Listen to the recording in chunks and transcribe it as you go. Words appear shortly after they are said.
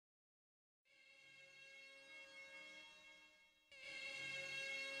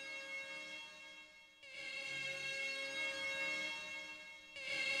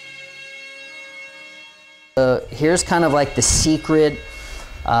Here's kind of like the secret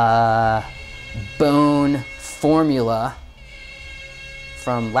bone formula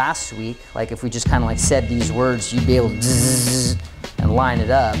from last week. Like if we just kind of like said these words, you'd be able to zzz and line it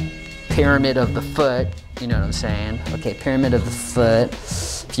up. Pyramid of the foot, you know what I'm saying? Okay, pyramid of the foot.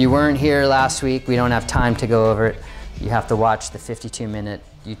 If you weren't here last week, we don't have time to go over it. You have to watch the 52-minute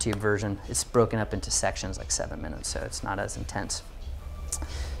YouTube version. It's broken up into sections, like 7 minutes, so it's not as intense.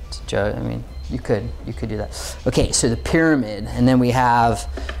 I mean, you could do that. Okay, so the pyramid, and then we have,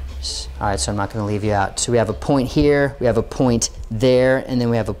 all right, so I'm not gonna leave you out. So we have a point here, we have a point there, and then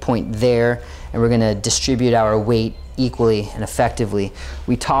we have a point there, and we're gonna distribute our weight equally and effectively.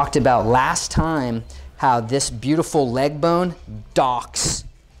 We talked about last time how this beautiful leg bone docks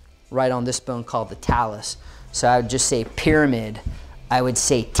right on this bone called the talus. So I would just say pyramid, I would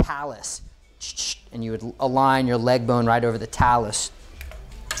say talus, and you would align your leg bone right over the talus.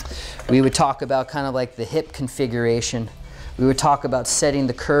 We would talk about kind of like the hip configuration. We would talk about setting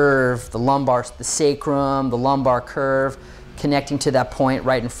the curve, the lumbar, the sacrum, the lumbar curve, connecting to that point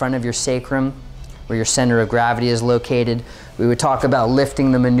right in front of your sacrum where your center of gravity is located. We would talk about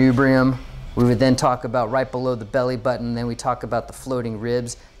lifting the manubrium. We would then talk about right below the belly button. Then we talk about the floating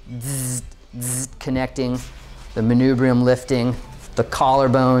ribs, zzz, zzz, connecting, the manubrium lifting. The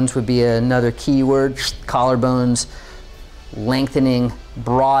collarbones would be another key word. Collarbones lengthening,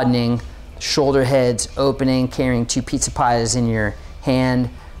 broadening, shoulder heads opening, carrying 2 pizza pies in your hand.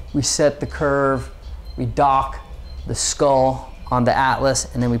 We set the curve, we dock the skull on the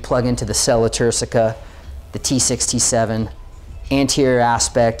atlas, and then we plug into the sella turcica, the T6, T7, anterior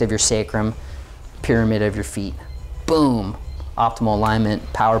aspect of your sacrum, pyramid of your feet. Boom, optimal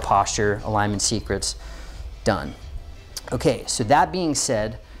alignment, power posture, alignment secrets, done. Okay, so that being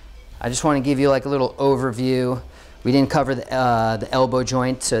said, I just want to give you like a little overview. We didn't cover the elbow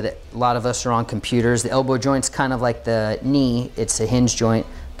joint, so that a lot of us are on computers. The elbow joint's kind of like the knee. It's a hinge joint,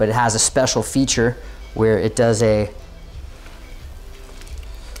 but it has a special feature where it does a,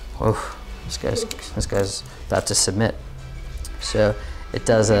 oh, this guy's about to submit. So it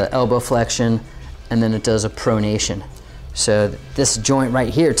does a elbow flexion, and then it does a pronation. So this joint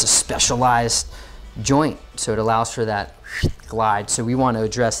right here, it's a specialized joint, so it allows for that glide. So we want to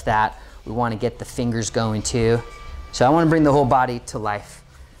address that. We want to get the fingers going too. So I want to bring the whole body to life.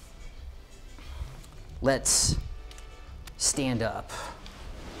 Let's stand up.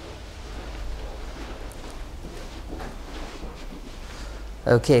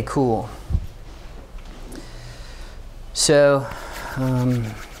 Okay, cool. So,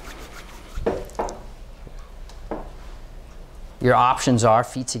 your options are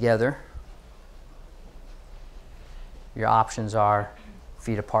feet together. Your options are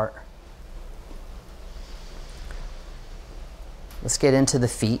feet apart. Let's get into the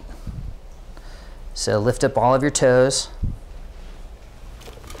feet. So lift up all of your toes.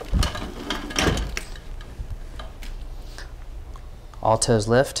 All toes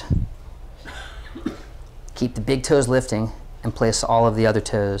lift. Keep the big toes lifting and place all of the other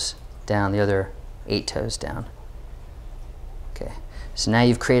toes down, the other 8 toes down. Okay, so now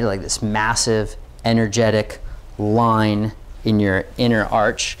you've created like this massive energetic line in your inner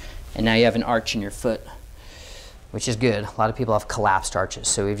arch, and now you have an arch in your foot, which is good. A lot of people have collapsed arches,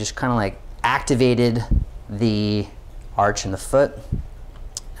 so we've just kind of like activated the arch in the foot.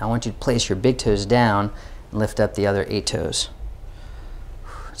 Now I want you to place your big toes down and lift up the other 8 toes.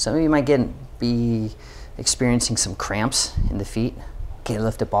 Some of you might be experiencing some cramps in the feet. Okay,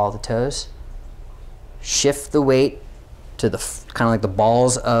 lift up all the toes. Shift the weight to the kind of like the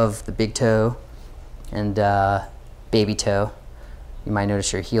balls of the big toe and baby toe. You might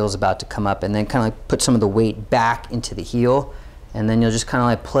notice your heel is about to come up, and then kind of like put some of the weight back into the heel, and then you'll just kind of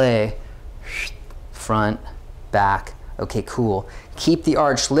like play front, back. Okay, cool. Keep the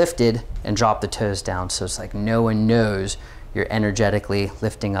arch lifted and drop the toes down, so it's like no one knows you're energetically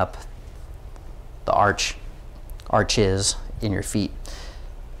lifting up the arches in your feet.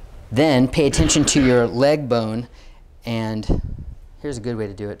 Then pay attention to your leg bone, and here's a good way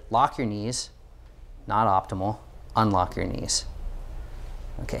to do it. Lock your knees, not optimal. Unlock your knees.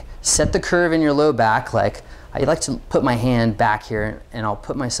 Okay, set the curve in your low back. Like, I like to put my hand back here, and I'll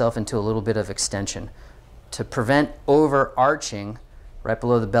put myself into a little bit of extension. To prevent overarching right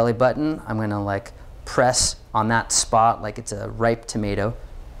below the belly button, I'm gonna like press on that spot like it's a ripe tomato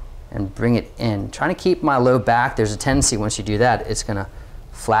and bring it in. Trying to keep my low back. There's a tendency once you do that, it's gonna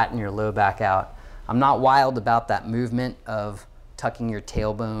flatten your low back out. I'm not wild about that movement of tucking your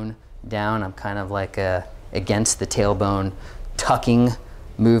tailbone down. I'm kind of like against the tailbone tucking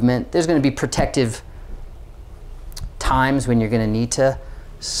movement. There's going to be protective times when you're going to need to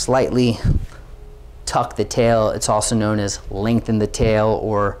slightly tuck the tail. It's also known as lengthen the tail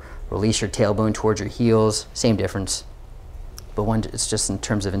or release your tailbone towards your heels. Same difference, but one, it's just in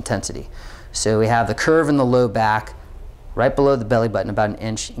terms of intensity. So we have the curve in the low back, right below the belly button, about an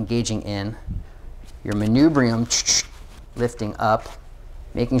inch, engaging in. Your manubrium lifting up,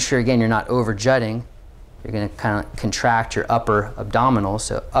 making sure, again, you're not over jutting. You're gonna kind of contract your upper abdominals.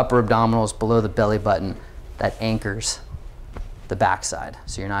 So upper abdominals below the belly button, that anchors the backside.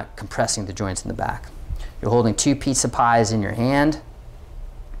 So you're not compressing the joints in the back. You're holding 2 pizza pies in your hand,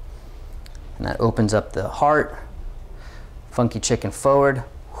 and that opens up the heart. Funky chicken forward,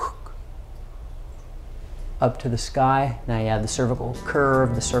 up to the sky. Now you have the cervical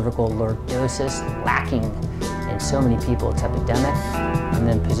curve, the cervical lordosis, lacking in so many people, it's epidemic. And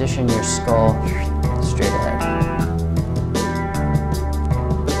then position your skull straight ahead.